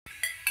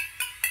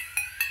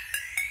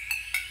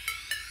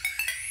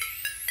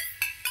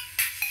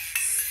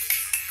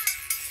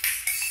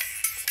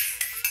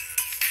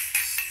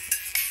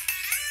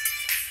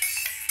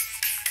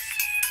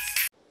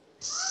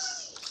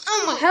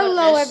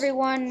Hello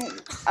everyone,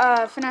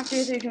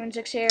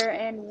 FNAF33216 here,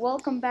 and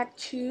welcome back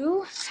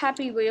to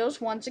Happy Wheels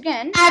once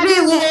again.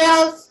 Happy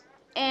Wheels!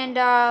 And,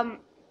 well,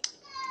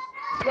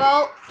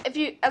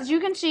 as you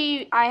can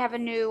see, I have a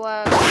new,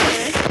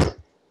 computer.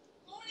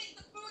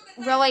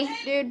 Really,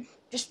 dude?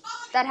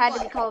 That had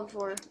to be called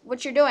for.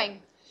 What you're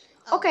doing.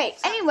 Okay,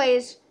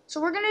 anyways,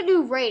 so we're gonna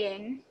do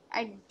rating.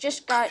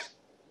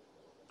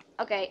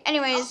 Okay,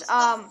 anyways,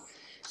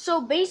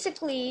 so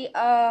basically,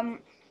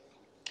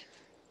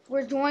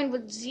 we're joined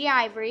with Z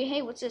Ivory.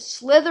 Hey, what's this?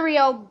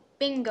 Slitherio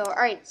Bingo.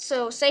 Alright,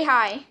 so say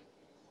hi.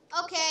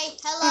 Okay,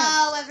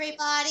 hello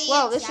everybody.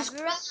 Whoa,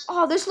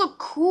 this look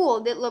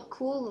cool. It look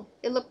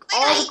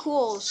all the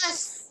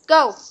cools.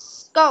 Go,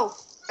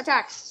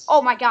 attack.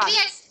 Oh my god.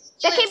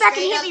 That came back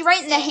and hit me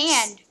right in the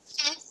hand.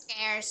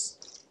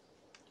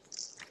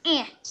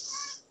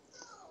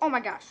 Oh my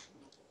gosh.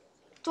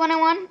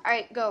 21.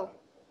 Alright, go.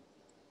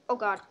 Oh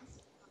god.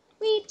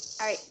 Wait.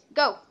 Alright,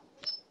 go.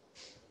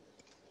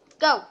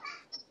 Go.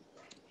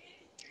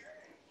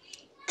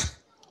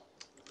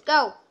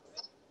 Go.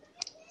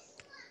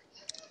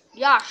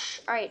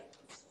 Yosh. Alright.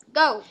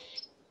 Go.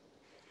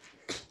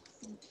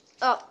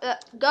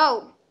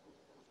 Go.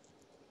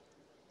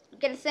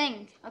 Get a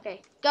thing.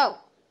 Okay. Go.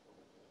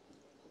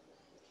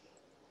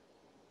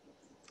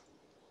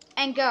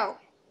 And go.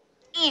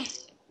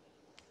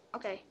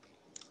 Okay.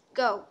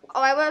 Go.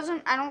 Oh, I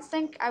don't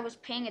think I was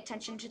paying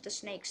attention to the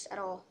snakes at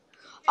all.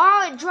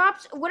 Oh, it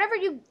drops, whatever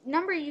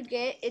number you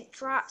get, it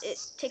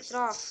takes it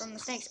off from the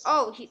snakes.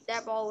 Oh,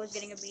 that ball was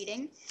getting a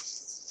beating.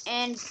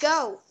 And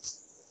go.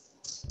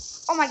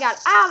 Oh my god.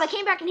 Ow, that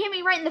came back and hit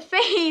me right in the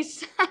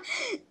face.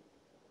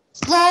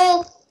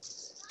 Ball.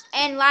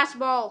 And last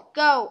ball.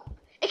 Go.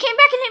 It came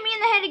back and hit me in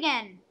the head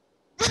again.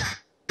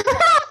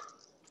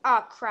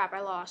 Oh, crap. I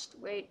lost.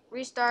 Wait.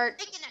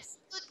 Restart.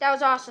 That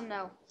was awesome,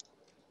 though.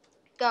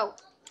 Go.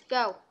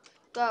 Go.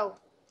 Go.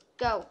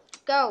 Go.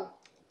 Go.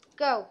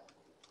 Go.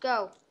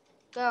 Go.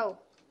 Go.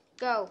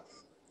 Go.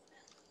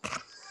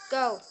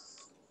 Go.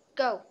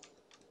 Go.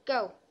 Go.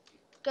 Go.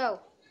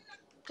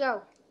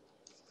 Go.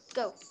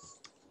 Go.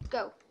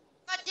 Go.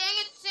 God dang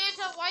it,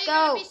 Santa, why are you Go.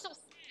 gonna be so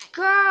sad?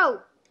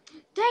 Go.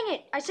 Dang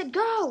it. I said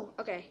go.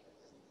 Okay.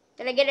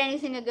 Did I get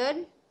anything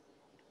good?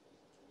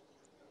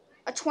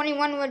 A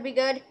 21 would be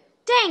good.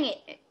 Dang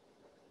it.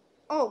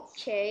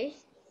 Okay.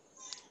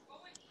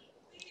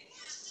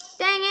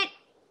 Dang it.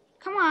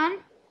 Come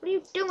on. What are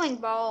you doing,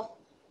 ball?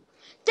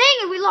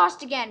 Dang it, we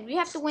lost again. We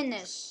have to win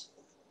this.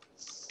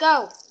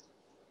 Go. What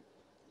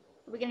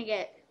are we gonna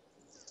get?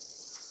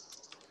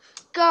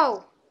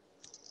 Go.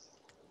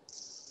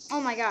 Oh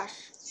my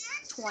gosh.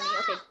 20.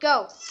 Okay,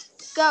 go.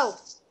 Go.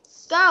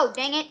 Go,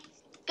 dang it.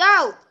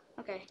 Go.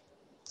 Okay.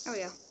 There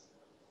we go.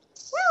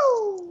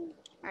 Woo!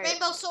 All right.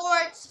 Rainbow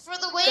swords for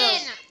the win.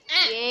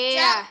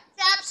 Yeah.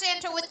 Tap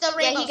Santa with the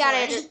rainbow Yeah, he got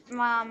sword.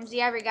 it. Z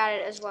Ivory got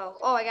it as well.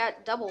 Oh, I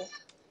got double.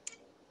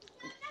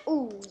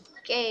 Ooh.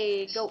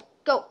 Okay, go.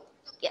 Go.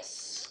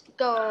 Yes.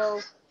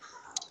 Go.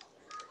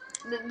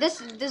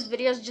 This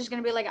video is just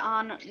gonna be like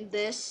on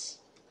this.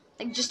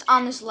 Like just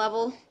on this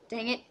level.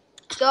 Dang it.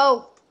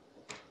 Go.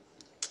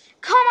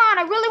 Come on,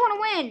 I really want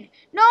to win.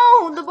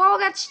 No, the ball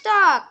got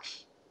stuck.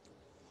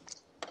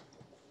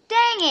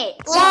 Dang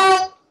it.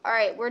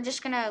 Alright, we're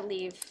just gonna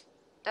leave.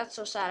 That's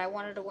so sad. I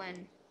wanted to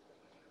win.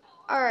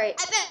 Alright.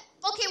 I bet.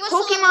 Okay, what's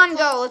Pokemon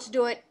Go. Let's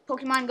do it.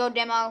 Pokemon Go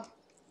demo.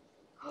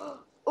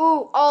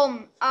 Ooh,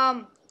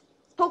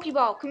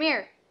 Pokeball, come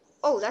here.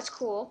 Oh, that's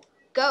cool.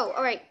 Go.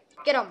 Alright,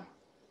 get him.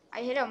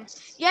 I hit him.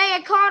 Yay,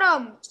 I caught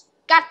him.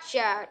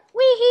 Gotcha.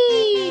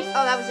 Wee-hee.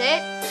 Oh, that was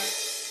it?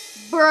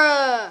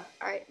 Bruh.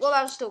 Alright, well,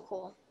 that was still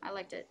cool. I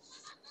liked it.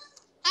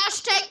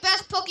 Hashtag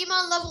best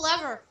Pokemon level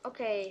ever.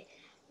 Okay,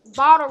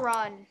 Bottle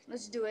Run.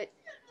 Let's do it.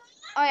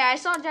 Oh, yeah, I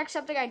saw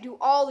Jacksepticeye do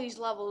all these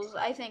levels,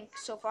 I think,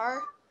 so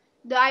far.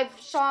 I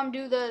saw him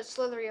do the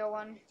Slitherio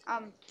one.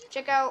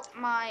 Check out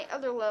my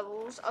other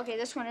levels. Okay,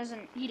 this one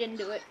he didn't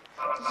do it.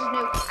 This is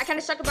new. I kind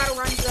of suck at Battle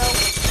Runs, though.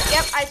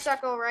 Yep, I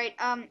suck, all right.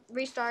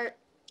 Restart.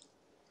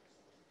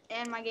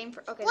 And my game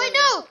for, okay. Wait,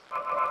 no!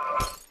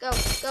 Go,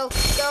 go,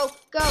 go,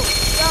 go,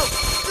 go,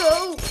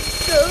 go,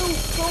 go.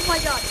 Oh my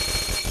god.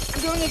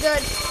 I'm doing it good.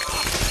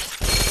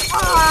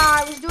 Ah,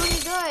 I was doing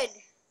it good.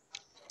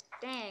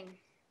 Dang.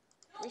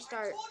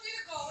 Restart.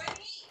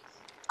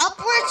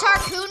 Upwards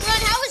harpoon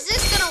run? How is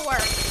this gonna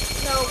work?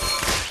 No.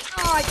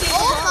 Oh, I can't.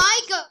 Oh my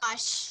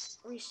gosh.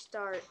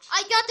 Restart.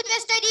 I got the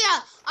best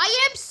idea. I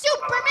am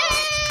Superman.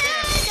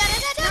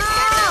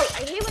 No!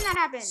 I hate when that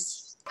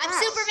happens. I'm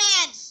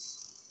Superman.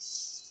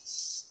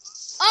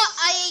 Oh,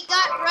 I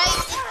got right.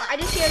 I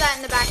just hear that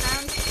in the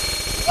background.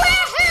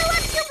 Woohoo!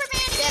 I'm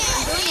Superman again.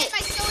 I'm doing it.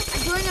 I'm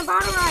I'm doing a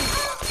bottle run.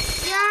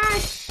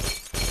 Yes.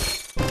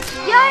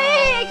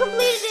 Yay! I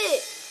completed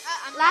it.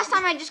 Last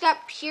time I just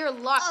got pure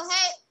luck.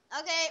 Okay.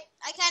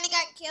 I kind of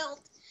got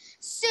killed.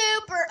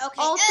 Super.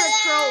 Okay. Ultra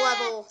troll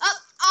level.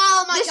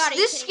 Oh my god.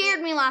 This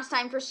scared me last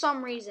time for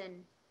some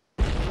reason.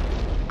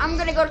 I'm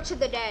gonna go to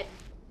the dead.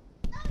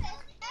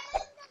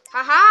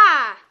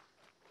 Haha.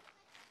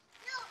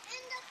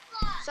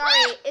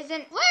 Sorry,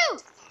 isn't... Woo!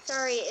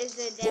 Sorry, is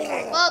it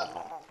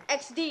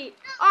XD?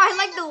 Oh, I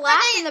like the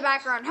laugh in the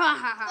background. Ha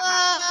ha ha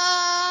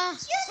ha.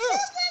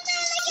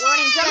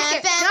 Warning, jump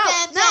scare. No,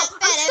 I'm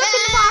stuck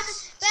in the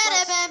box.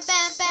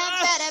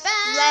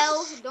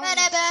 Well, don't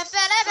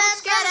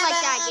scare me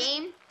like that,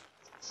 game.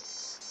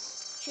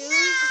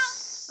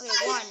 Choose.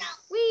 Okay, 1.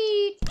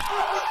 Whee!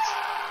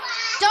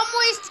 Dumb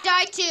ways to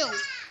die too.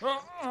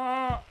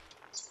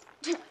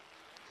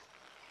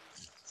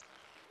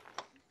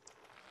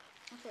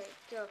 Okay,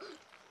 go.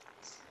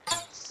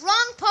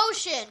 Wrong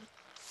potion.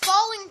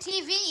 Falling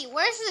TV.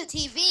 Where's the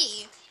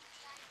TV?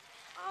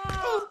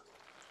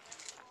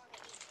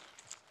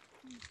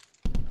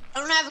 I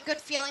don't have a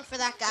good feeling for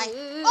that guy.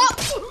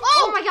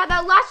 Oh my god,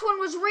 that last one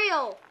was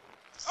real.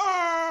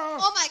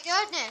 Oh my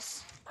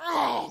goodness.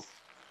 How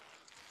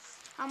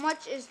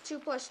much is 2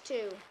 plus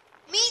 2?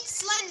 Meet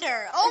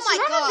Slender. Oh my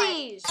None god. of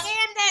these.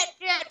 Damn that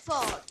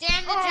Jetfall.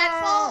 Damn the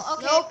Jetfall.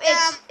 Okay. Nope,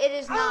 it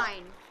is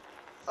 9.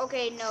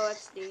 Okay, no,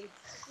 it's D.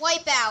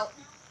 Wipe out.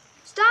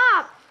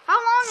 Stop! How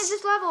long is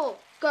this level?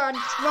 Run.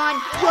 What?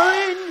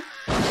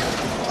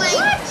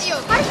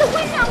 How does the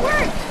wind not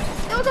work?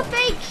 That was a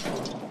fake.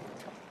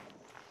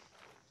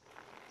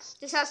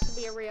 This has to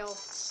be a real.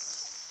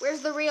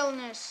 Where's the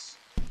realness?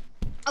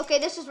 Okay,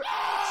 this is...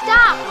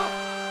 Stop!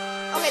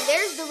 Okay,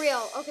 there's the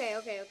real. Okay.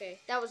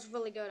 That was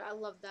really good. I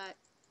love that.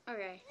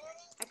 Okay,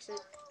 exit.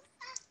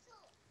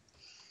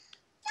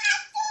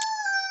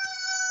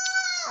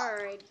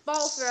 Alright,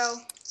 ball throw.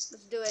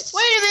 Let's do it.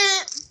 Wait a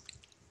minute.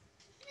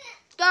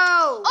 Go!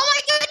 Oh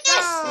my goodness!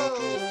 Go!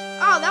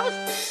 Oh, that was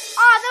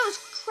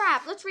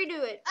crap. Let's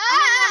redo it. I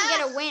want to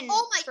get a win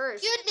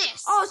first.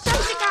 Goodness! Oh,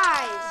 subject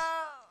guys!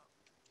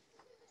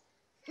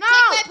 No!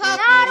 Take my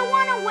No, I don't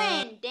want to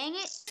win. Dang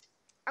it!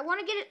 I want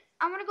to get it.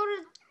 I want to go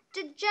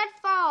to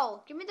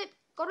Jetfall. Give me the.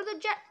 Go to the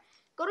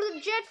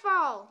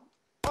Jetfall.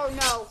 Oh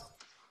no!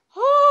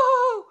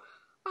 Oh!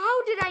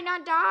 How did I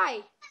not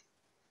die?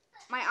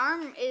 My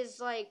arm is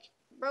like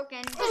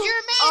broken. Because you're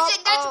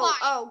amazing. That's why.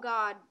 Oh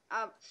god.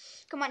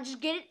 Come on,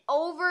 just get it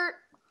over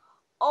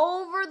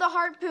the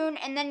harpoon,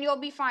 and then you'll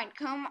be fine.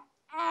 Come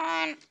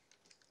on,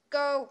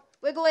 go,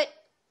 wiggle it,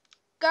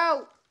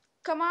 go.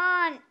 Come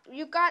on,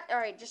 you got. All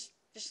right, just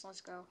let's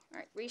go. All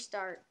right,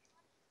 restart.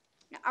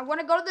 Now, I want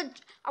to go to the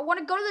Jetfall. I want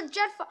to go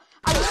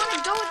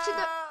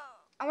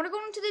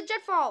into the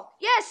Jetfall.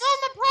 Yes.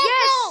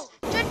 Yes.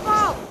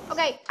 Jetfall.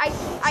 Okay,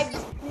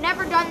 I've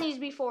never done these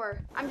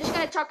before. I'm just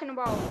gonna tuck in the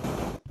ball.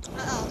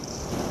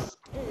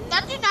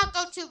 That did not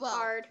go too well.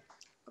 Hard.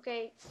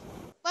 Okay.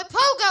 My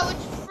pogo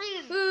is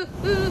freezing.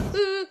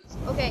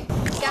 Okay,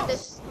 got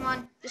this. Come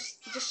on, just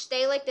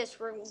stay like this.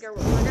 We're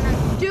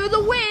gonna do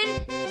the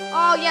win.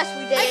 Oh yes,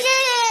 we did. I did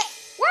it.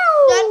 Woo!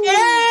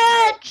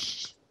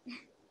 That's it.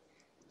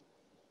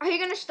 Are you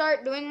gonna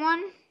start doing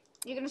one?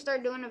 You gonna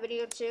start doing a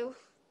video too?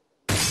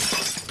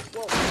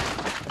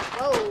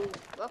 Whoa.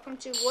 Welcome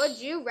to Would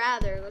You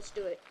Rather. Let's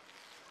do it.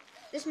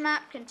 This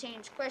map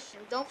contains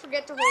questions. Don't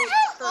forget to hold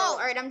control.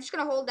 Alright, I'm just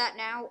gonna hold that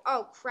now.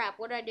 Oh crap,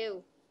 what did I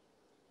do?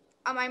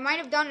 I might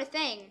have done a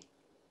thing.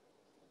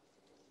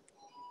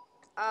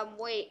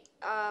 Wait.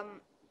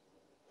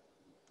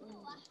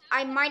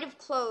 I might have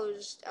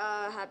closed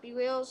Happy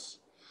Wheels.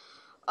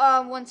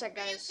 1 sec,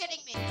 guys. Are you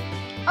kidding me?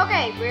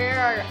 Okay,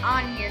 we're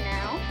on here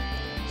now.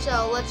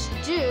 So let's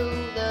do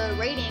the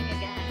rating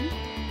again.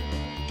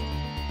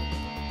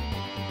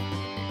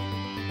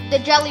 The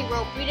jelly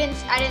rope. I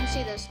didn't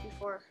see this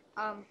before.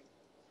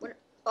 What?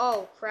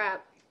 Oh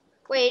crap.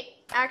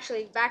 Wait,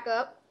 actually, back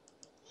up.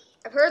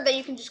 I've heard that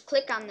you can just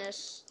click on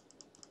this.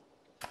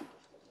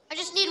 I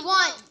just need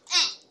one.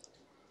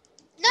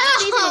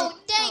 No!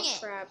 Dang it.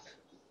 Crap.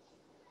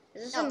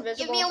 Is this invisible?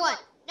 Give me a 1.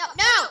 No,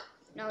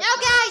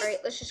 guys.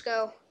 Alright, let's just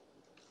go.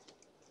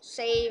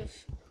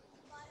 Save.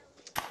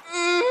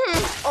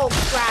 Oh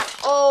crap.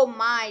 Oh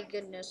my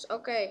goodness.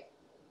 Okay.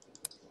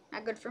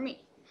 Not good for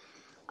me.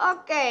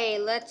 Okay,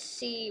 let's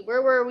see.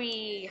 Where were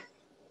we?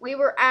 We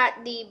were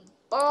at the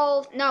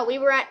ball. No, we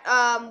were at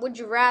Would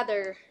You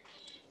Rather.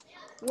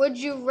 Would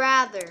you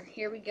rather?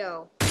 Here we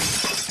go.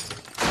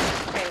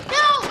 Okay.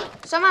 No!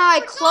 Somehow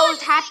I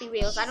closed Happy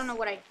Wheels. I don't know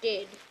what I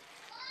did.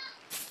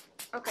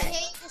 Okay. I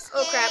hate this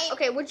Oh crap. game.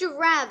 Okay, would you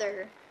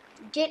rather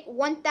get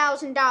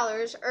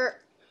 $1,000 or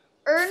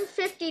earn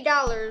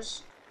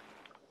 $50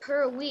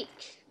 per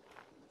week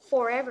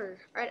forever?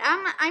 All right,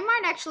 I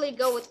might actually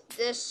go with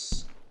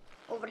this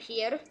over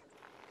here.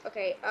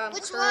 Okay.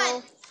 Which Curl.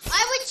 one?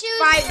 I would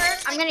choose.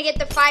 I'm gonna get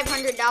the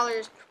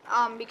 $500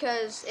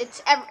 because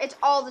it's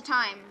all the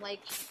time,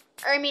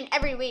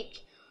 every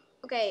week.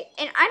 Okay,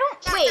 and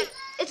wait,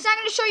 it's not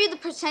gonna show you the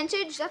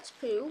percentage. That's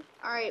poo.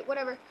 All right,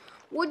 whatever.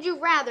 Would you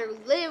rather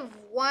live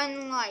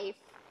one life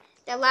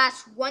that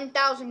lasts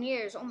 1,000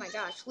 years? Oh my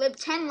gosh, live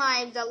 10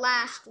 lives that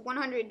last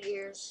 100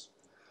 years.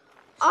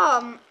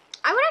 I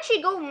would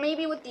actually go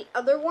maybe with the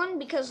other one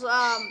because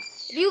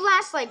if you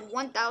last like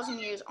 1,000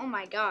 years, oh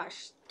my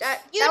gosh,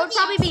 that would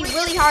probably be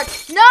really hard.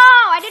 No,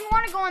 I didn't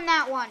want to go on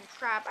that one.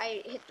 Crap,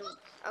 I hit the.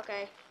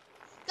 Okay.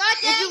 God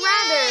dang Would you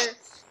rather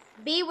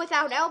be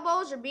without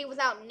elbows or be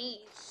without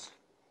knees?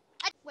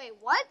 Wait,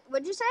 what?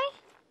 What'd you say?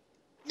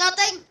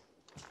 Nothing.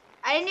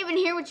 I didn't even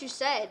hear what you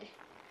said.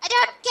 I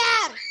don't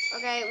care.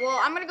 Okay, well,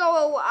 I'm gonna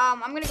go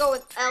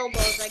with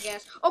elbows, I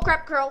guess. Oh,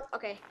 crap, curl.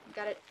 Okay,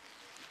 got it.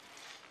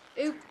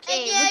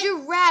 Okay, would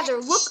you rather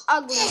look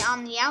ugly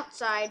on the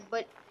outside,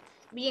 but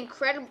be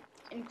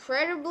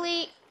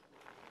incredibly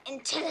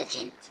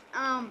intelligent?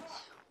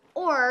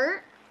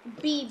 Or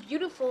be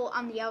beautiful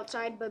on the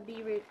outside, but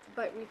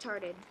but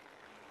retarded?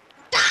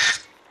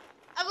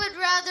 I would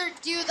rather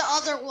do the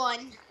other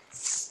one.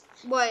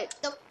 What?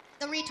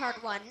 The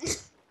retard one.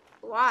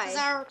 Why?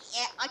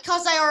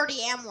 Because I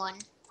already am one.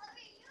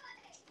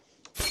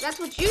 That's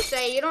what you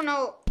say. You don't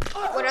know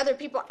what other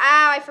people...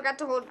 Ow, I forgot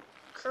to hold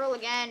curl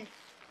again.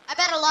 I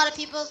bet a lot of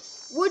people...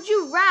 Would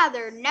you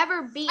rather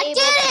never be able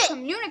to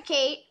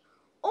communicate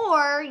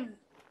or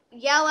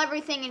yell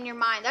everything in your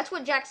mind? That's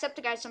what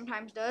Jacksepticeye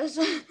sometimes does.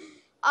 Yell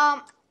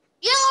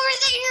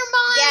everything in your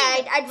mind!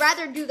 Yeah, I'd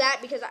rather do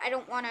that because I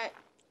don't want to...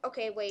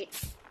 Okay, wait.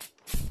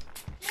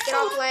 Get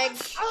off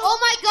legs. Oh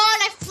my god,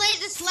 I've played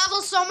this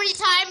level so many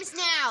times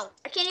now.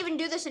 I can't even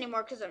do this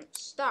anymore because I'm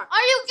stuck.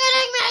 Are you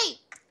kidding me?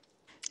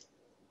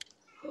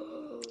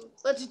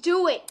 Let's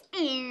do it. Are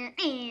you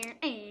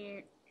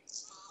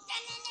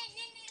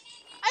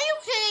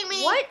kidding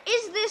me? What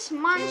is this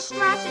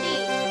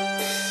monstrosity?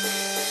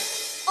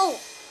 Oh.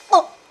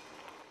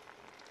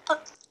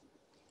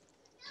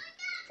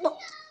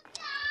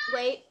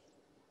 Wait.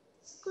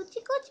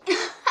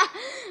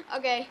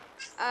 Okay.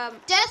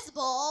 Death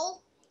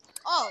Ball.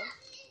 Oh.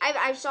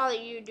 I saw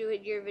that you do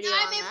your video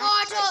I'm on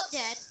immortal. that.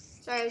 Dead.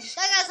 Sorry.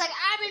 That guy's like,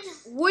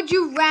 Would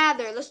you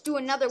rather? Let's do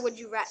another would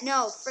you rather.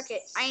 No, frick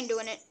it. I ain't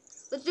doing it.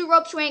 Let's do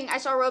rope swing. I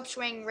saw rope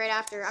swing right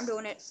after. I'm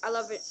doing it. I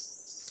love it.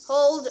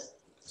 Hold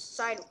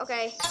side.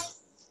 Okay.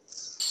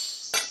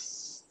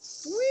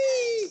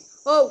 Whee!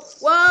 Oh,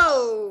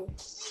 whoa!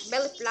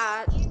 Belly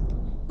flat.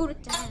 Booty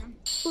time.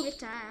 Booty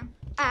time.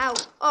 Ow.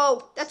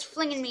 Oh, that's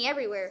flinging me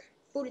everywhere.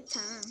 Booty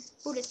time.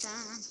 Booty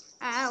time.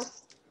 Ow.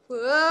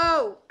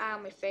 Whoa! Ow,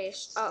 my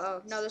face.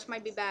 Uh-oh. No, this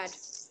might be bad.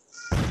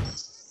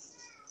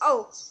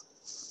 Oh.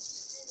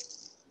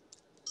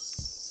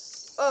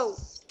 Oh.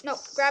 No,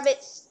 grab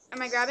it.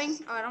 Am I grabbing?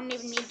 Oh, I don't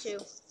even need to.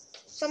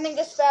 Something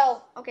just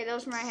fell. Okay,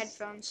 those were my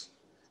headphones.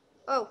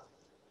 Oh.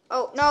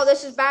 Oh, no,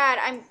 this is bad.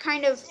 I'm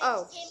kind of...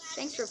 Oh,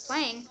 thanks for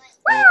playing. Woo!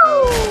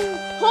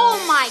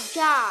 Oh, my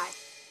God.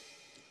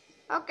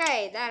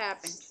 Okay, that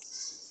happened.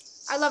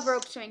 I love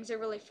rope swings. They're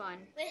really fun.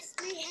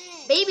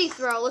 Baby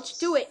throw. Let's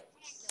do it.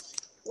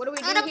 What do we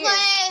do here?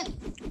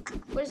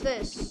 What is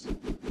this?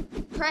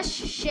 Press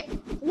shift.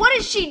 What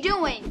is she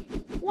doing?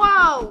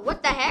 Whoa,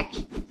 what the heck?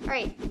 All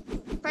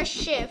right, press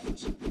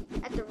shift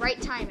at the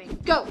right timing.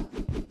 Go.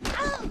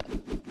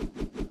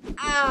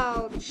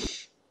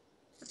 Ouch.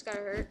 That's gotta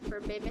hurt for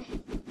a baby.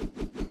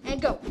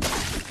 And go.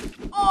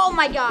 Oh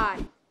my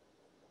God.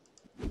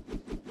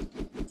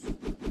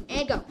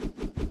 And go.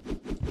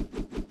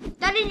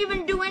 That didn't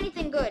even do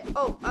anything good.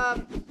 Oh,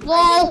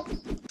 Whoa.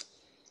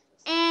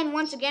 And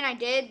once again, I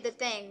did the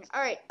thing.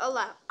 All right,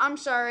 allow. I'm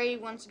sorry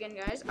once again,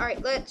 guys. All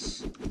right,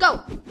 let's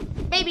go.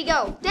 Baby,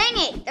 go. Dang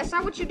it. That's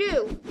not what you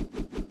do.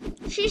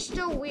 She's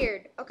still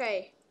weird.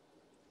 Okay.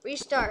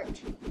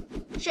 Restart.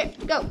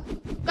 Shift. Go.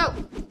 Go.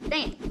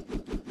 Dang it.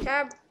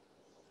 Tab.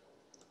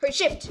 Press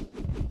shift.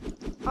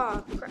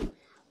 Oh, crap.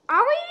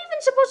 Are we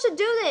even supposed to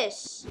do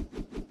this?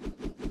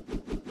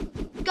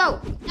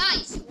 Go.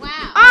 Nice.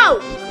 Wow. Oh.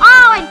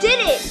 Oh, I did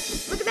it.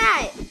 Look at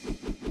that.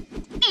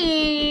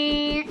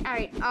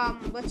 Alright,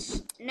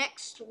 let's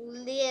next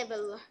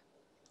level.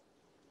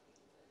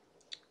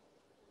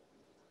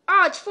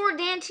 Oh, it's for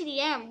Dan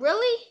TDM.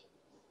 Really?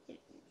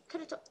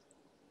 Could have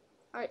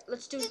Alright,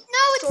 let's do. No,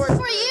 it's for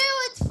you.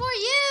 It's for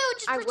you.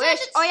 Just I wish.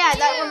 Oh yeah,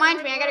 that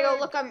reminds me. I gotta go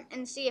look up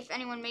and see if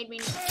anyone made me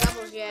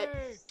levels yet.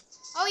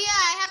 Oh yeah,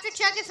 I have to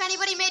check if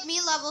anybody made me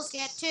levels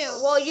yet too.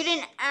 Well, you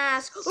didn't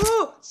ask.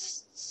 Ooh.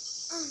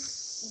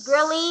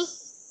 Really?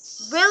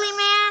 Really,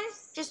 man?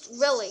 Just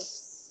really.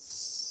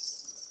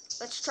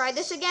 Let's try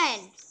this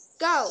again.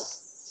 Go.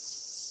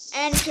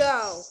 And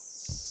go.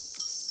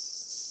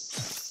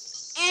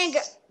 And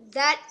go.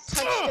 That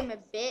touched him a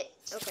bit.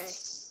 Okay.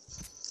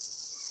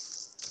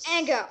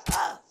 And go.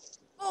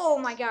 Oh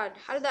my God.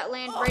 How did that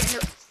land right in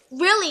her?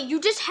 Really? You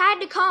just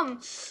had to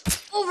come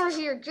over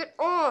here. Get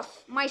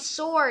off. My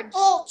swords.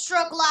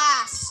 Ultra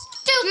glass.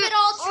 Stupid Get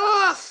ultra.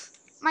 off.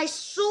 My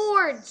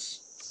swords.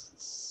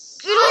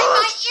 Get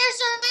My off.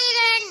 ears are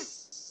bleeding.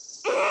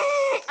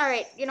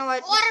 Alright, you know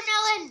what?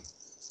 Watermelon.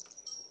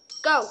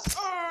 Go.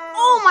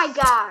 Oh my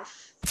gosh.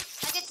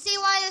 I can see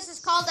why this is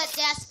called a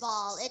death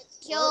ball. It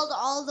killed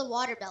all the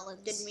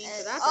watermelons. Didn't mean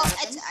for that to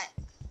happen.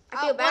 I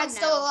feel bad one's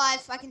now. still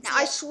alive. I can see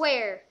I it.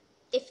 swear,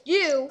 if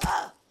you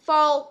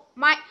fall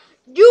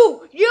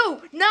you,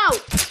 no.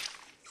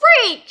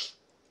 Freak.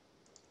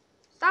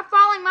 Stop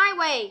falling my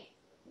way,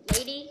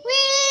 lady.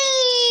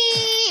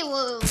 Whee!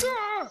 Woo.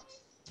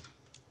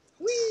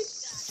 Whee.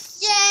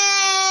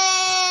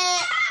 Yeah!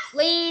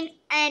 Lean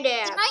and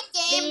dab. My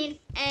game. Lean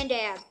and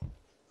dab.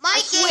 My I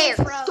swear,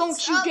 game froze.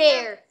 don't you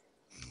dare.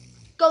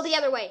 Go the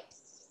other way.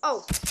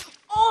 Oh.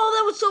 Oh,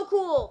 that was so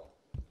cool.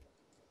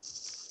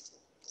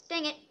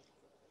 Dang it.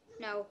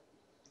 No.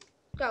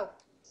 Go.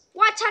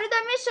 What? How did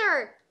that miss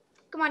her?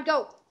 Come on,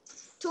 go.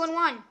 2 and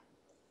 1.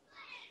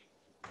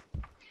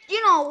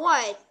 You know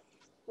what?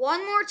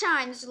 One more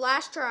time. This is the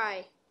last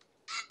try.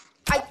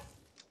 I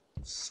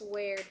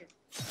swear.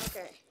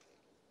 Okay.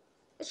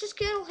 Let's just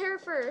kill her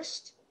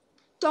first.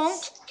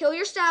 Don't kill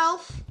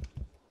yourself.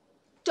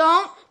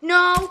 Don't.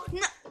 No.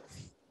 No.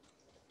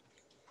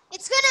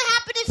 It's gonna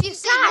happen if you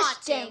say Gosh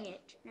not to. dang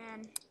it,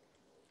 man.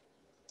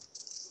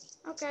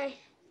 Okay.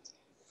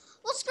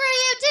 Well, screw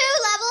you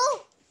too,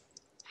 Level.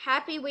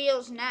 Happy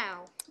Wheels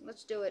now.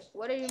 Let's do it.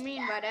 What do you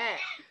mean by that?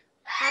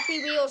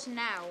 Happy Wheels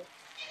now.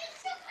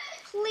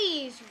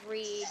 Please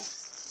read.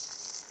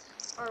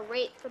 Or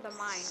wait for the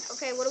mine.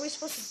 Okay, what are we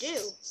supposed to do?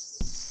 Alright,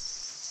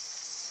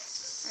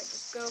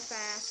 just go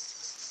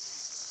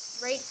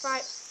fast. Rate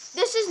 5.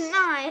 This is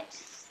not.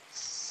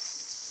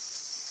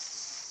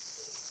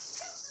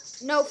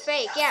 No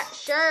fake. Yeah,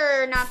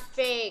 sure, not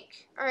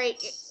fake. Alright,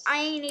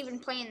 I ain't even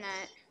playing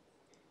that.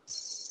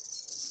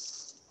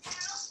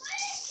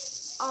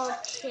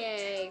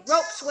 Okay.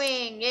 Rope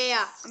swing.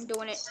 Yeah, I'm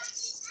doing it.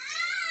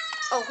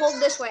 Oh,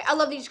 hold this way. I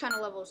love these kind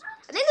of levels.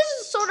 I think this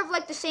is sort of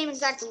like the same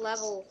exact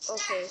level.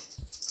 Okay.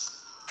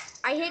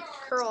 I hit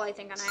curl, I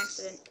think, on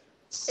accident.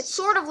 It's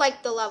sort of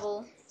like the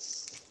level.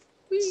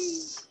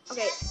 Whee.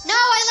 Okay. No,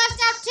 I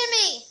left out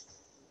Timmy.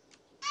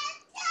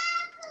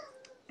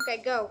 Okay,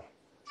 go.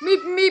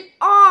 Meep, meep.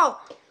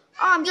 Oh,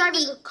 I'm Meep, driving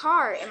meep. a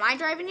car. Am I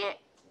driving it?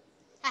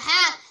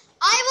 Aha.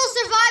 I will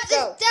survive Go.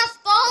 this death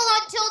ball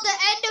until the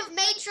end of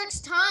Matrix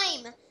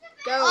time.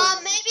 Go.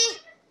 Maybe.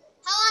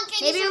 How long can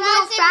Maybe you a survive?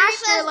 little Say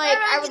faster, refresh, like,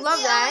 where I would can love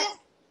see that.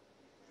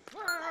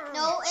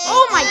 No,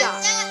 Oh my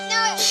God. No,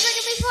 it's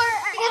looking before.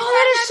 Oh,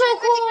 that is so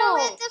cool.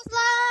 Hit the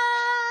flag.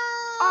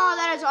 Oh,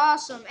 that is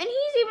awesome. And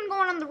he's even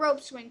going on the rope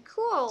swing.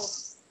 Cool.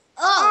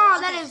 Oh,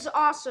 That okay. is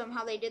awesome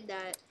how they did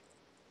that.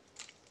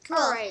 Cool.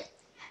 All right.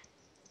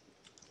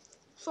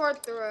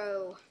 Sword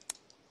throw.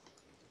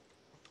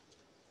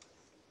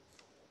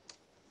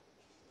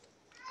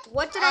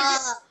 What did I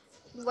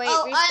do? Wait,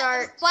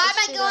 restart. Why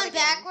Let's am do I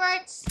that going again.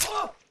 backwards?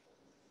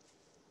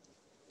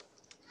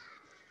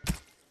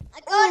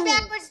 Going Ooh.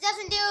 backwards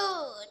doesn't do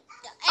anything.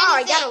 Oh,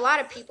 I got a lot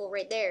of people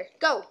right there.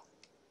 Go.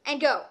 And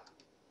go.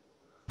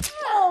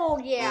 Oh,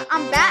 yeah.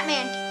 I'm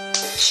Batman.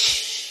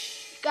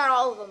 Got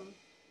all of them.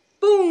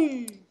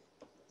 Boom.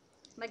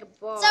 Like a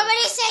ball.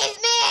 Somebody save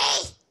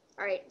me!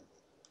 All right.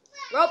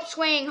 Rope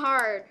swing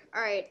hard.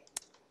 All right.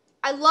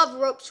 I love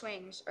rope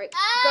swings. All right.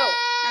 Go.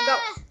 Now go.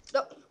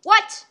 Go.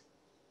 What?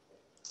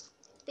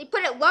 They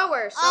put it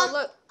lower. So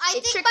look. I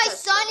it think tricked my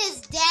us. son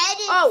is dead.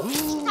 Oh. He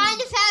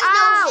kind of has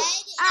Ow. no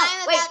head. And Ow.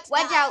 I'm Wait. about to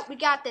Wedge die. out. We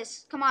got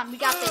this. Come on. We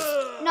got this.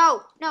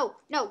 No. No.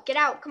 No. Get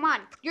out. Come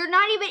on. You're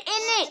not even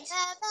in it.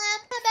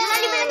 You're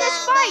not even in the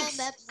spikes.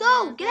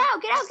 Go. Get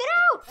out. Get out. Get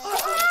out. Come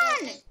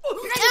on.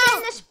 You're not even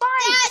in the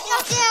spikes. Dad,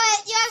 don't do it.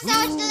 You have so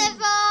much to live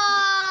for.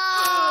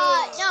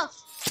 No.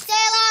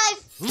 Stay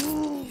alive.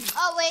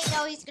 Oh, wait.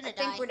 No, he's going to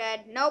die. I think we're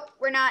dead. Nope.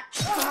 We're not.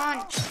 Come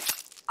on.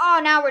 Oh,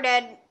 now we're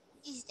dead.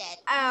 He's dead.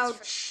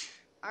 Ouch.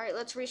 All right,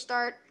 let's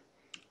restart.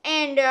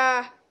 And,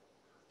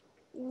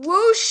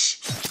 whoosh.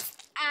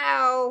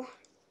 Ow.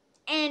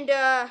 And,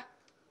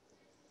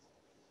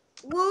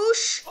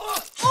 whoosh.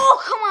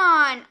 Oh, come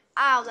on.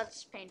 Ow,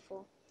 that's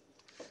painful.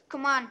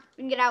 Come on.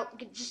 We can get out. You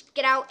can just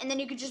get out, and then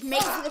you can just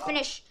make it to the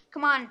finish.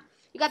 Come on.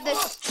 You got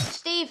this.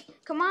 Steve,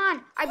 come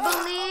on. I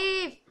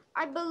believe.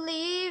 I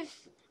believe.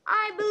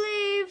 I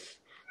believe.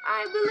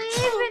 I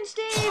believe in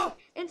Steve.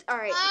 It's, all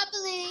right. I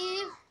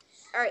believe.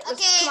 All right, let's,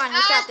 Okay, come on.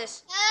 Let's got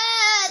this.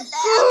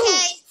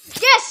 Okay.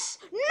 Yes!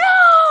 No!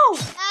 I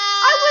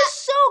Uh, was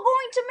so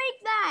going to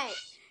make that.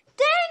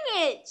 Dang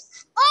it!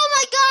 Oh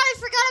my god, I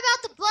forgot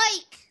about the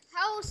bike.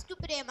 How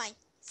stupid am I?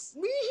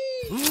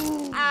 Go,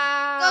 son.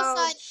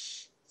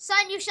 Ouch.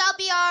 Son, you shall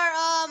be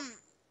our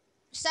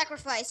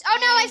sacrifice. Oh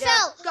no, I And,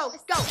 fell. Go,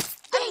 go.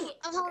 Dang it.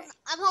 I'm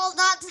holding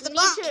on to the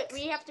bike.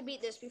 We have to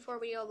beat this before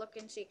we go look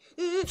and see.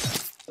 No!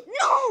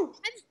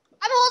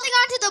 I'm holding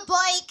on to the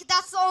bike.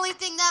 That's the only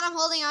thing that I'm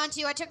holding on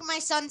to. I took my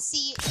son's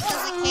seat because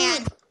I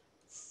can.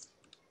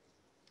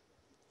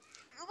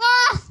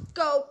 Ah!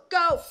 Go,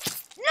 go.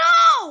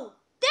 No!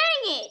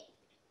 Dang it!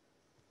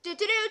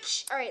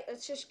 All right,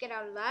 let's just get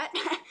out of that.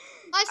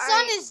 My All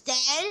son right. is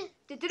dead.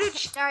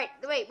 All right,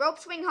 wait. Rope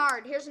swing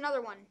hard. Here's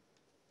another one.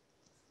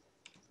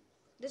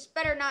 This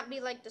better not be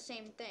like the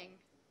same thing.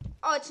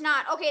 Oh, it's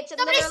not. Okay, it's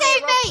Somebody literally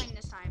save a rope me! swing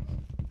this time.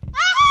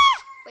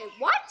 Ah! Wait,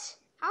 what?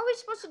 How are we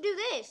supposed to do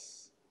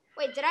this?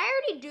 Wait, did I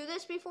already do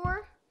this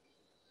before?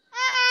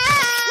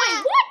 Ah!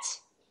 Wait, what?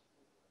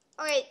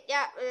 Okay,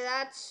 yeah,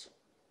 that's...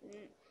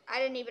 I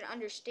didn't even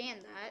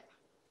understand that.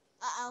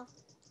 Uh-oh.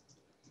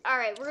 All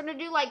right, we're going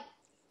to do like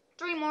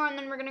 3 more, and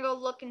then we're going to go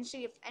look and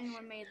see if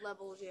anyone made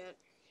levels yet.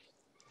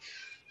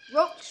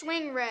 Rope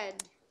swing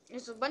red.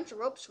 There's a bunch of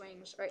rope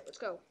swings. All right, let's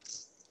go.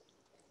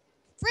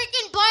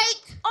 Freaking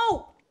bike!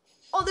 Oh!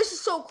 Oh, this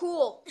is so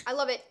cool. I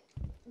love it.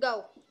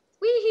 Go.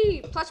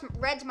 Wee-hee. Plus,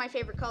 red's my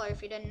favorite color,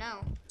 if you didn't know.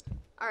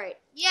 All right.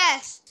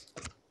 Yes.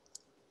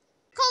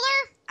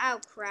 Color. Oh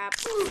crap.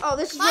 Oh,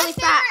 this is really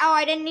fast. Oh,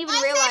 I didn't even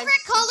realize. My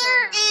favorite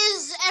color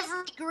is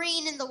every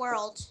green in the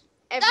world.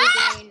 Every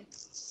green.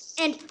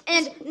 And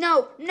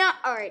no.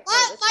 All right.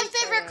 My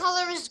favorite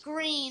color is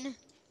green.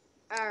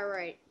 All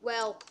right.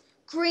 Well,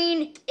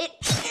 green.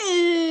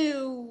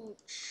 Ew.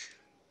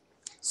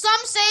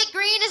 Some say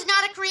green is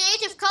not a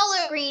creative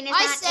color. Green is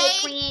not a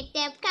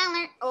creative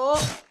color. Oh.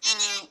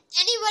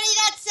 Anybody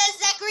that says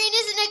that green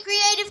isn't a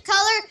creative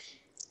color,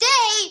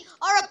 they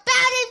are a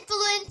bad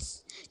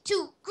influence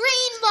to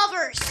green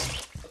lovers.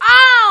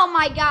 Oh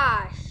my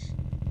gosh.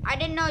 I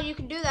didn't know you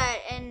could do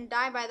that and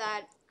die by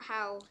that.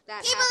 How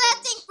that People happens.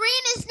 that think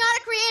green is not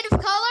a creative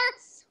color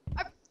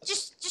are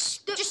just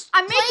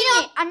I'm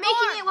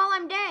making it while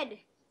I'm dead.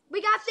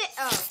 We got this.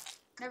 Oh,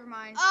 never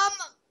mind.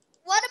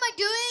 What am I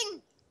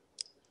doing?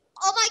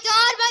 Oh my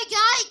god,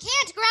 I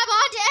can't grab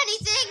onto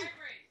anything.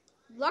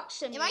 Luck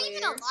Simulator. Am I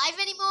even alive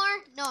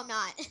anymore? No, I'm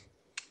not.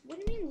 What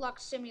do you mean Luck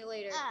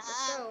Simulator?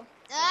 Let's go.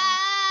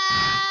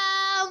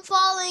 I'm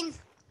falling.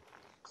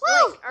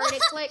 Click. Already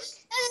click.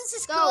 This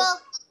is go. Cool.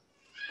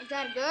 Is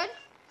that good?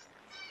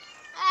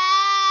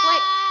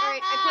 Click.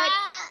 Alright, I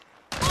clicked.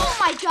 Oh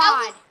my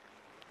god.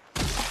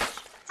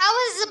 How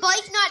has the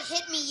bike not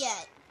hit me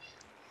yet?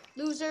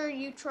 Loser,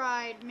 you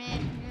tried,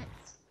 man.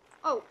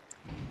 Oh.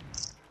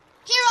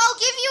 Here, I'll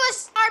give you a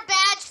star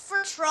badge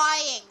for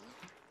trying.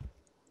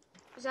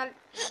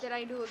 Did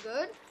I do it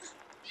good?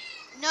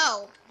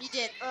 No, you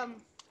did.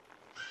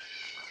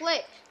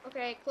 Click.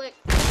 Okay, click.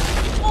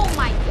 Oh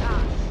my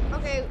gosh.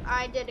 Okay,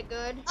 I did it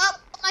good. Oh,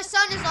 my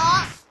sun is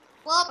off.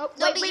 Well,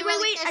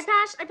 wait. I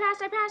passed.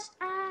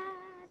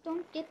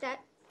 Don't get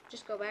that.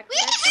 Just go back.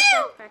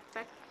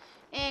 Back.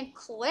 And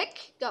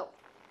click. Go.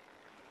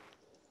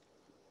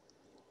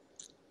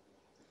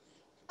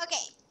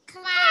 Okay.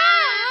 Come on.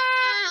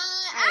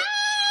 Right.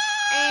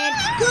 And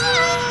go.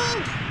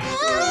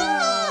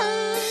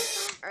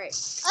 Alright.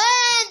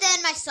 And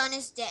then my son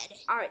is dead.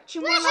 Alright,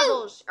 2 more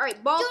levels.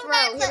 Alright, ball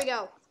throw. Here we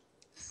go.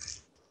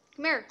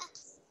 Come here.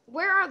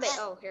 Where are they?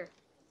 Oh, here.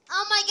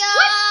 Oh my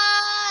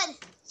god.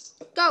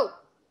 Go.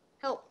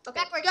 Help. Okay,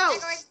 backwards, go.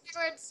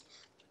 Backwards.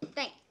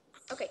 Thank.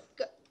 Okay,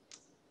 go.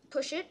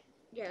 Push it.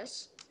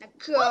 Yes. Now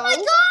go. Oh my god,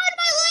 my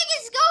leg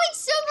is going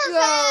super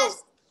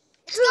fast.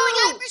 It's going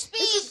hyper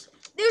speed.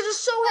 These are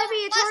so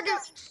heavy, it's hard to...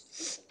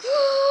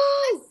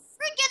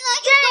 Freaking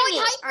leg is going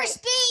hyper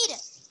speed.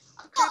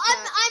 Oh,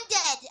 I'm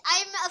dead.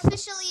 I'm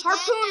officially dead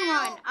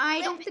now. Run.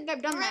 I don't think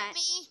I've done that.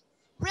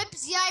 Rip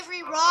the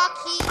Ivory Rock.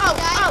 He Oh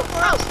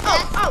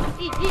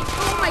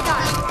my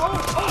god.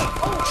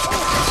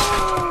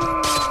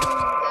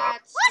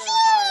 That's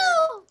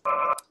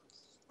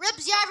Rip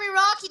the Ivory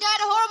Rock. He died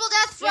a horrible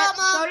death from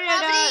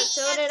gravity.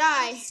 So did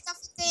I.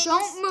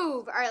 Don't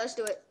move. All right, let's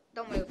do it.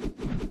 Don't move.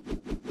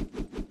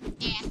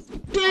 Yeah.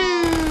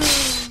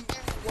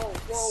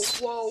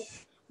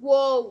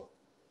 Whoa.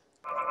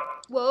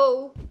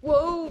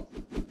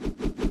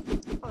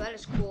 Oh, that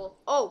is cool.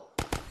 Oh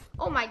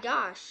my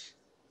gosh.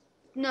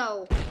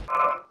 No.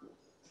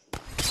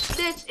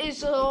 This is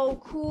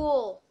so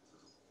cool.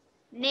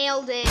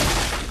 Nailed it.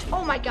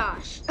 Oh my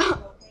gosh.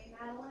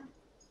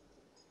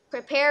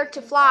 Prepare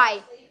to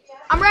fly.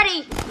 I'm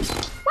ready.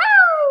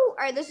 Woo! All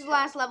right, this is the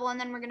last level, and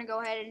then we're gonna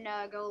go ahead and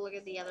go look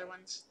at the other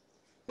ones.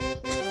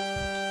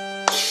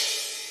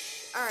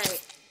 All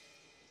right.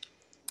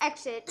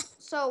 Exit.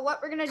 So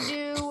what we're gonna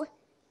do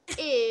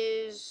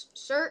is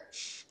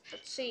search.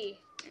 Let's see.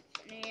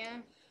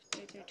 Yeah.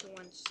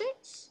 216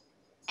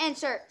 and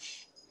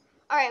search.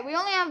 All right, we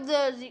only have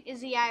the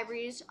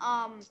Ivories,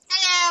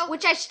 Hello.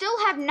 which I still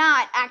have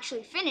not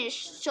actually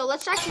finished. So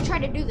let's actually try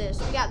to do this.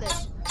 We got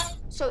this.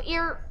 So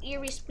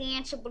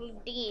irresponsible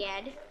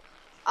dead.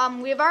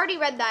 We've already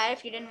read that.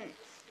 If you didn't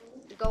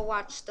go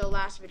watch the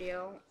last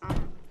video.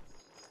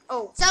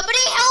 Oh. Somebody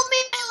help me!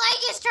 My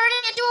leg is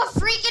turning into a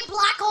freaking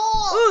black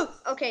hole. Ooh.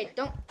 Okay.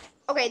 Don't.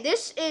 Okay.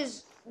 This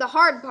is the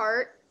hard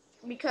part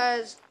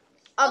because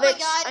of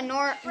its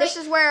This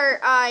is where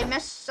I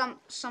messed some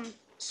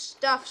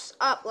stuffs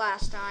up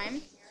last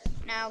time.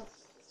 Now,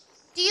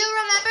 do you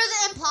remember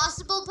the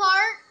impossible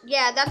part?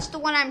 Yeah, that's the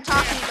one I'm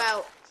talking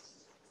about.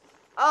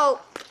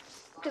 Oh,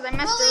 because I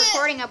messed the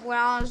recording up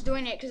while I was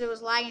doing it because it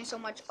was lagging so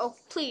much. Oh,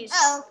 please,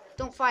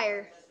 don't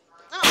fire.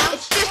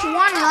 It's just one,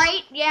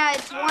 right? Yeah,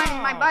 it's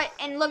one. My bike,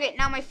 and look at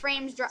now my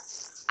frames drop.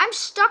 I'm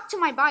stuck to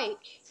my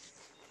bike.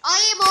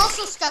 I am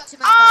also stuck to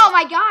my bike. Oh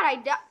my god, I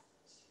died.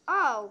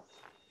 Oh,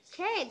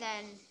 okay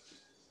then.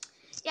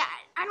 Yeah,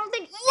 I don't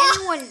think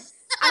anyone.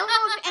 I don't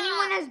know if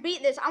anyone has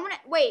beat this. I want to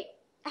wait.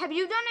 Have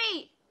you done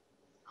a?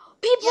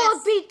 People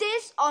have beat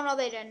this? Oh no,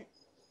 they didn't.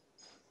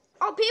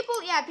 Oh,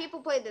 people. Yeah, people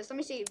played this. Let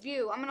me see.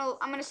 View. I'm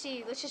gonna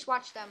see. Let's just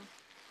watch them.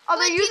 Oh,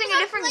 they're using a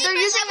different.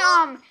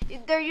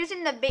 They're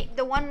using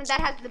the one that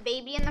has the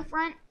baby in the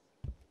front.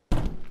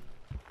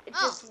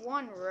 It's just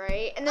one,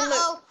 right? And then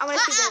look. I want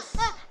to see this.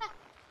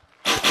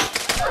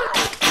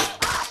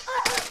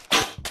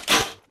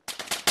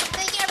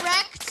 They get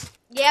wrecked.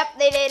 Yep,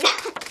 they did.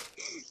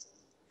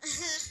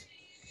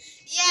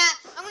 Yeah,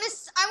 I'm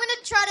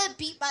gonna try to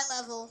beat my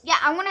level. Yeah,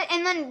 I want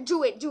then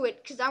do it,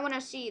 because I want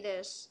to see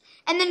this.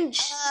 And then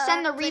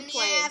send the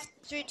replay. FNAF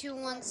 3, 2,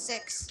 1,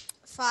 6,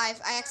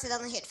 5. I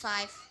accidentally hit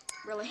 5.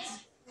 Really?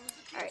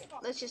 Alright,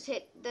 let's just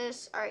hit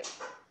this. Alright.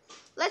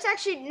 Let's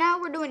actually, now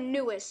we're doing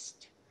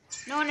newest.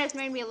 No one has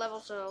made me a level,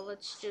 so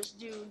let's just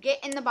do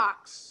get in the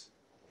box.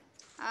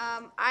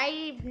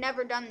 I've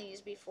never done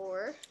these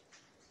before.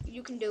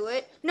 You can do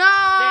it.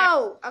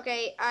 No!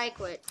 Okay, I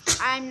quit.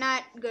 I'm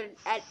not good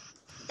at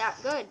that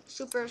good.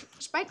 Super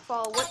spike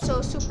fall. What's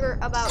so super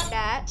about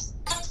that?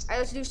 Alright,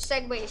 let's do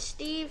segue,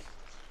 Steve.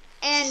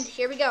 And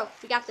here we go.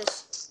 We got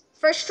this.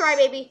 First try,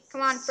 baby.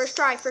 Come on, first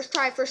try, first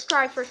try, first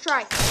try, first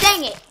try.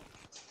 Dang it!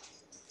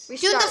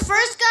 Restart. Dude, the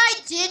first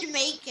guy did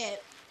make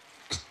it.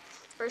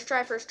 First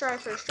try, first try,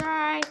 first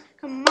try.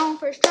 Come on,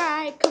 first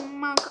try.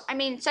 Come on. I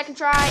mean, second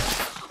try.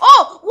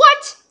 Oh,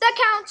 what? That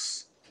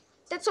counts.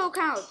 That so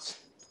counts.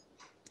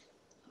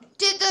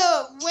 Did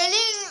the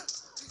winning...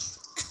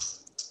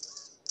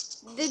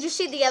 Did you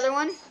see the other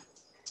one?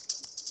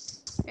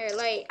 Here,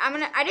 like,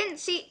 I didn't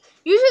see.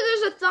 Usually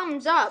there's a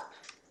thumbs up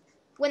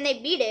when they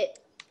beat it.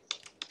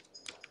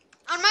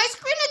 On my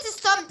screen, it's a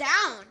thumb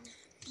down.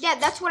 Yeah,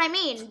 that's what I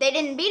mean. They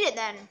didn't beat it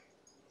then.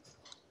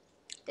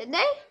 Did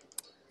they?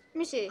 Let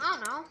me see. I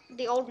don't know.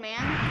 The old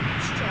man.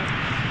 Let's check.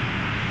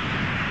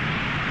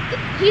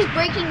 He's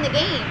breaking the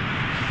game.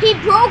 He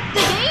broke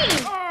the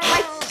game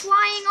by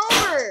flying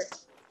over.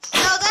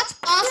 No, that's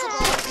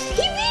possible.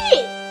 He beat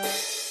it.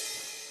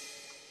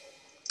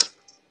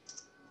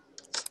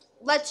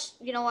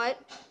 You know what?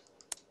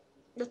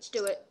 Let's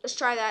do it. Let's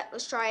try that.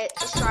 Let's try it.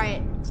 Let's try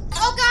it.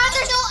 Oh God,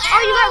 there's no arrows.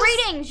 Oh, you got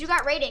ratings. You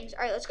got ratings.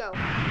 All right, let's go. Oh,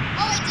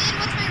 I did?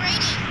 What's my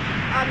rating?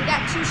 You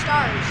got 2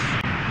 stars.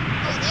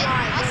 Oh, I did?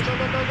 Fly. Awesome. Go,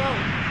 go, go, go, go.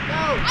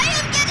 Go. I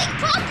am getting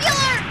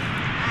popular.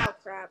 Ow,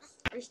 crap.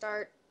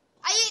 Restart.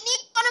 I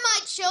need one of my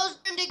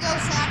children to go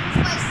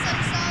sacrifice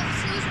themselves.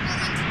 Who's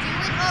willing to do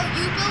it? Oh,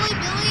 you,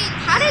 Billy.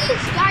 How did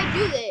this guy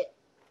do that?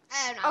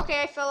 I don't know.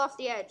 Okay, I fell off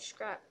the edge.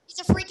 Crap. He's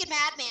a freaking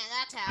madman,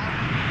 that's how.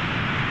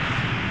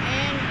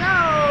 And go.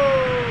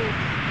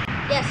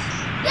 Yes.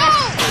 No!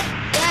 Yes.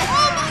 Yes.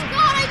 Oh my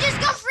God, I just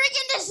got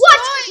freaking destroyed! What?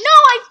 No,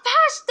 I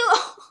passed the...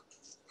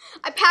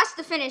 I passed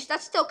the finish.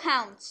 That still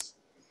counts.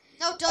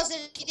 No, it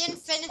doesn't. You didn't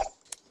finish.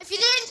 If you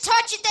didn't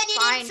touch it, then you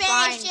didn't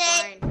finish it.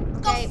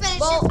 Fine. Go Okay. finish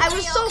Well, it. I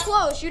was so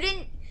close.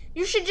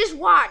 You should just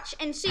watch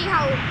and see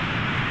how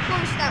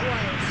close that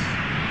was.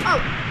 Oh,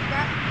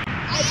 crap.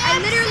 I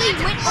literally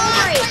went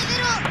over it.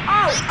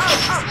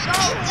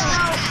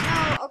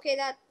 No. Okay,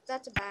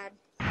 that's a bad.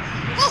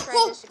 Let's try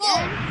this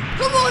again.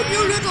 Come on, you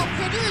little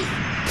kiddies.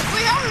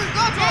 We haven't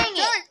got Dang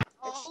it.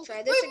 Let's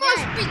try this we again.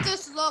 must beat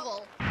this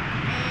level.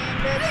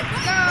 And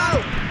go.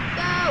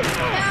 No.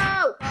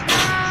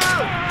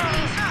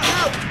 Please,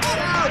 no.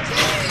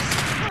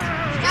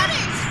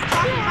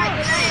 Stop my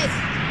legs.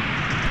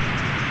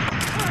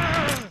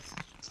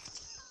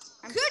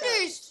 I'm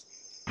Goodies.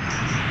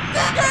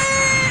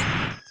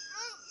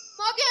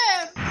 Mugger.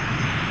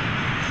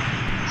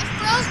 I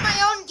froze my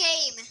own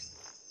game.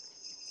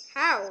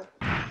 How?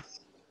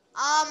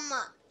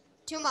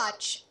 Too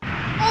much. Oh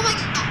my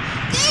God.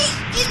 They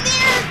in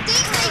there.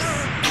 They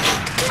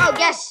Oh,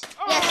 yes.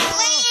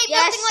 played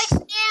Yes. nothing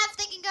like FNAF.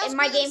 They can go And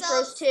my screw game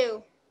froze themselves.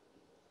 too.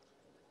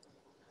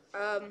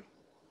 I'm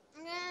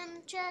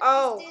gonna check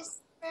Oh. if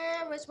this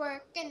server is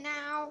working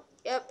now.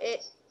 Yep,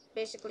 it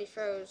basically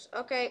froze.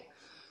 Okay.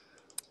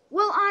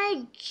 Well,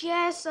 I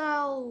guess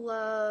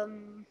I'll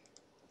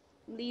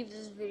leave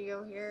this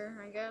video here,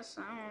 I guess.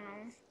 I don't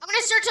know. I'm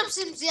gonna search up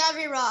some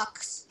zombie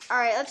rocks.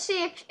 Alright, let's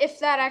see if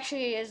that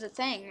actually is a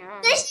thing.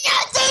 There's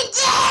nothing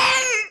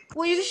there!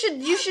 Well, you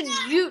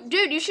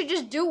should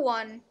just do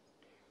one.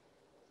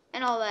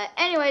 And all that.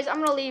 Anyways, I'm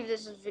gonna leave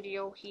this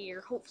video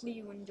here. Hopefully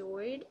you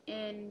enjoyed.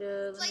 And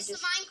let me Play some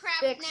just Minecraft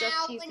fix a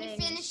now few when things.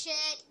 you finish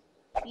it.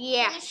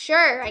 Yeah,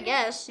 sure, I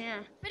guess,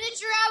 yeah. Finish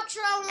your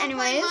outro and we'll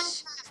play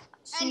Anyways, Minecraft.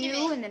 see End of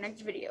you it. in the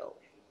next video.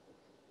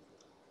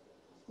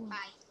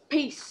 Bye.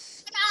 Peace.